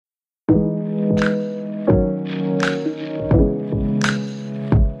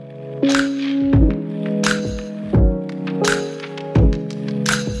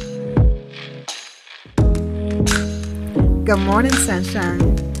Good morning, sunshine.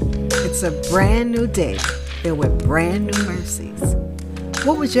 It's a brand new day filled with brand new mercies.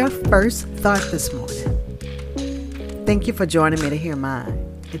 What was your first thought this morning? Thank you for joining me to hear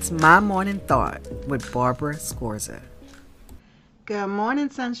mine. It's My Morning Thought with Barbara Scorza. Good morning,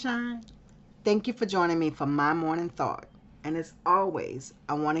 sunshine. Thank you for joining me for My Morning Thought. And as always,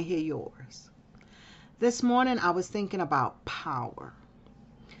 I want to hear yours. This morning, I was thinking about power.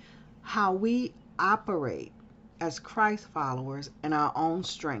 How we operate as Christ followers in our own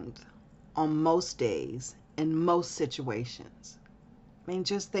strength on most days, in most situations. I mean,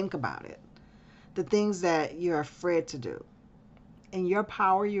 just think about it. The things that you're afraid to do. In your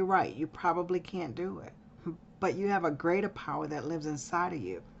power, you're right. You probably can't do it. But you have a greater power that lives inside of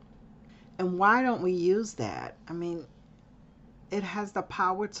you. And why don't we use that? I mean, it has the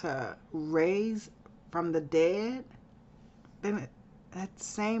power to raise from the dead. Then that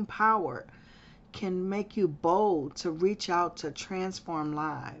same power can make you bold to reach out to transform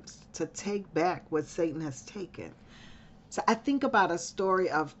lives, to take back what Satan has taken. So I think about a story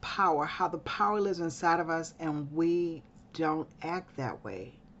of power, how the power lives inside of us and we don't act that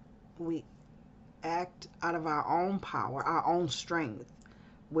way. We act out of our own power, our own strength,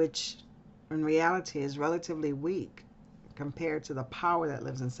 which in reality is relatively weak compared to the power that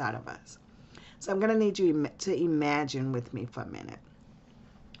lives inside of us. So I'm going to need you to imagine with me for a minute.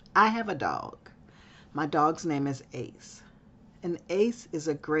 I have a dog. My dog's name is Ace. And Ace is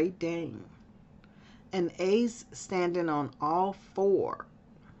a Great Dane. And Ace standing on all four.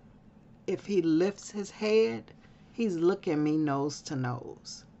 If he lifts his head, he's looking me nose to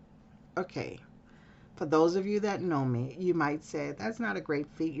nose. Okay, for those of you that know me, you might say, that's not a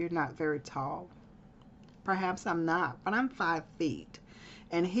great feat. You're not very tall. Perhaps I'm not, but I'm 5 feet.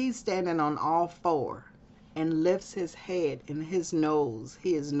 And he's standing on all four and lifts his head and his nose.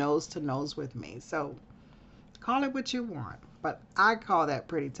 He is nose to nose with me. So call it what you want, but I call that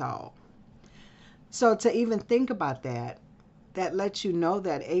pretty tall. So to even think about that, that lets you know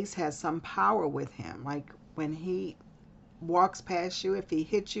that Ace has some power with him. Like when he walks past you, if he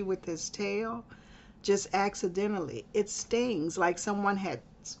hits you with his tail, just accidentally, it stings like someone had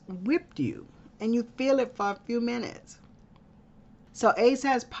whipped you and you feel it for a few minutes. So Ace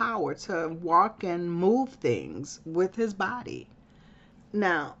has power to walk and move things with his body.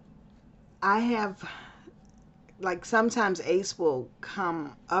 Now, sometimes Ace will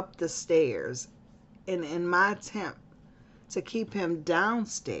come up the stairs, and in my attempt to keep him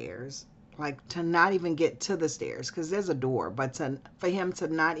downstairs, like to not even get to the stairs, because there's a door, but for him to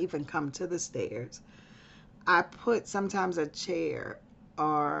not even come to the stairs, I put sometimes a chair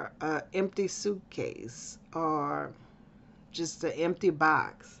or an empty suitcase or just an empty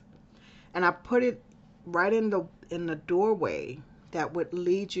box, and I put it right in the doorway that would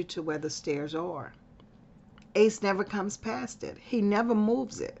lead you to where the stairs are. Ace never comes past it. He never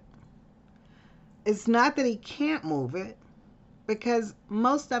moves it. It's not that he can't move it, because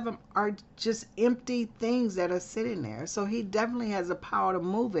most of them are just empty things that are sitting there. So he definitely has the power to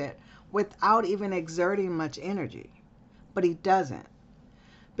move it without even exerting much energy. But he doesn't,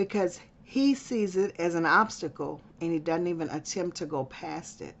 because he sees it as an obstacle and he doesn't even attempt to go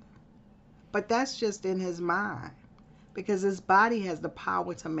past it. But that's just in his mind, because his body has the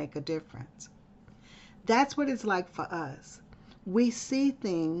power to make a difference. That's what it's like for us. We see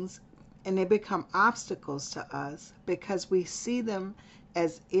things and they become obstacles to us because we see them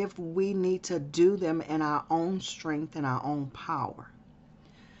as if we need to do them in our own strength and our own power.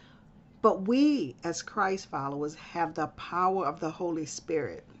 But we, as Christ followers, have the power of the Holy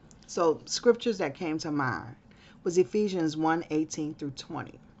Spirit. So scriptures that came to mind was Ephesians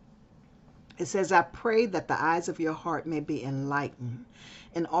 1:18-20. It says, I pray that the eyes of your heart may be enlightened,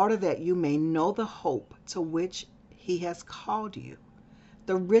 in order that you may know the hope to which he has called you,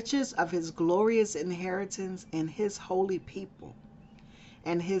 the riches of his glorious inheritance in his holy people,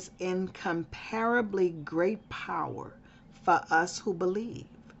 and his incomparably great power for us who believe.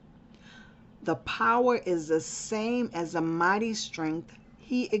 The power is the same as the mighty strength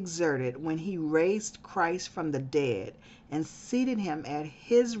he exerted when he raised Christ from the dead and seated him at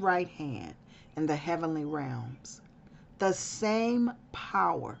his right hand in the heavenly realms. The same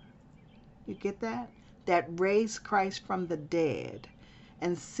power, you get that? That raised Christ from the dead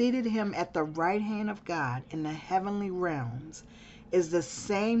and seated him at the right hand of God in the heavenly realms is the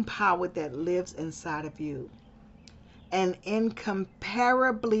same power that lives inside of you. An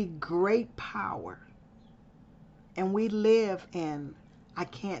incomparably great power. And we live in, I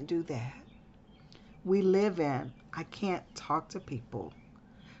can't do that. We live in, I can't talk to people.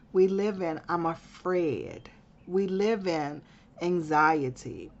 We live in, I'm afraid. We live in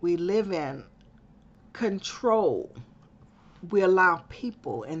anxiety. We live in control. we allow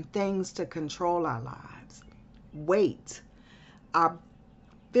people and things to control our lives. Weight, our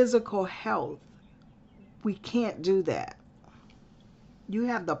physical health, we can't do that. You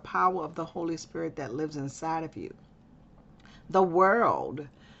have the power of the Holy Spirit that lives inside of you. The world,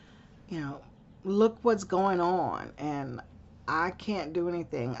 look what's going on, and I can't do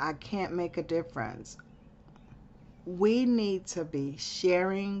anything. I can't make a difference. We need to be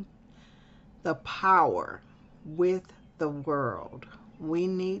sharing the power with the world. We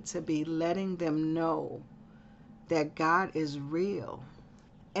need to be letting them know that God is real.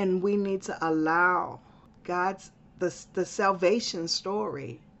 And we need to allow the salvation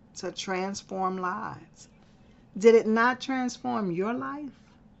story to transform lives. Did it not transform your life?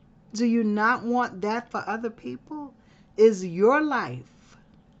 Do you not want that for other people? Is your life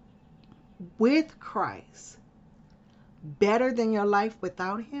with Christ better than your life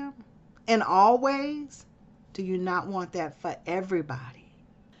without Him? In all ways? Do you not want that for everybody?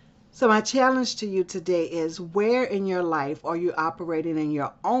 So my challenge to you today is, where in your life are you operating in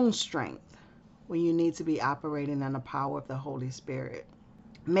your own strength when you need to be operating in the power of the Holy Spirit?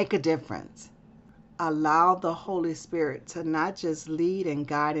 Make a difference. Allow the Holy Spirit to not just lead and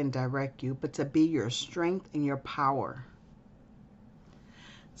guide and direct you, but to be your strength and your power.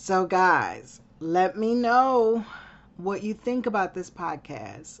 So guys, let me know what you think about this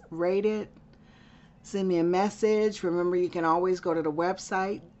podcast. Rate it. Send me a message. Remember, you can always go to the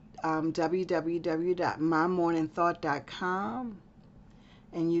website, www.mymorningthought.com,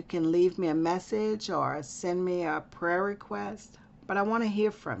 and you can leave me a message or send me a prayer request. But I want to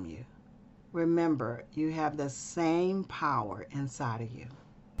hear from you. Remember, you have the same power inside of you.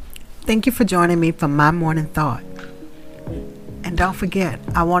 Thank you for joining me for My Morning Thought. And don't forget,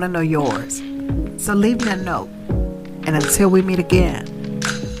 I want to know yours. So leave me a note. And until we meet again,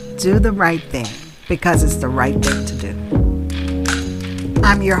 do the right thing, because it's the right thing to do.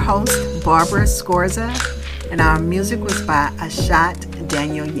 I'm your host, Barbara Scorza, and our music was by Ashat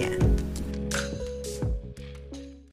Daniel Yen.